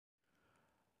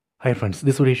Hi friends,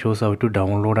 this video shows how to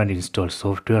download and install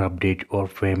software update or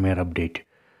firmware update.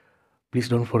 Please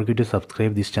don't forget to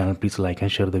subscribe this channel. Please like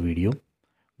and share the video.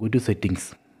 Go to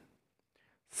settings.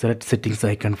 Select settings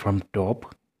icon from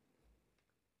top.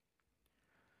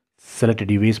 Select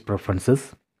device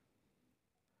preferences.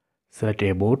 Select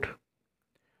about.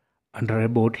 Under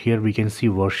about, here we can see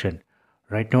version.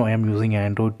 Right now I am using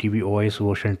Android TV OS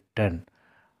version 10.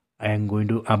 I am going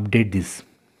to update this.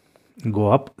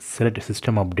 Go up, select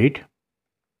system update.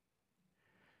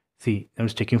 See, I'm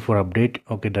checking for update.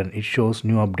 Okay, done. It shows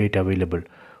new update available.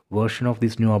 Version of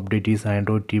this new update is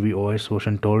Android TV OS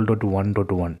version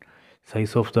 12.1.1.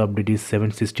 Size of the update is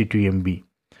 762 MB.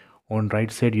 On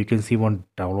right side, you can see one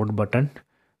download button.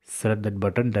 Select that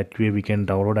button. That way we can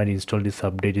download and install this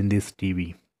update in this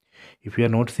TV. If you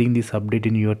are not seeing this update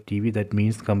in your TV, that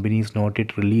means company is not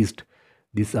yet released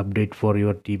this update for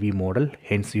your TV model.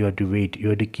 Hence, you have to wait. You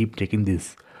have to keep checking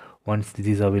this. Once this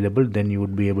is available, then you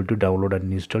would be able to download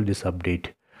and install this update.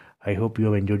 I hope you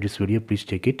have enjoyed this video. Please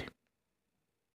check it.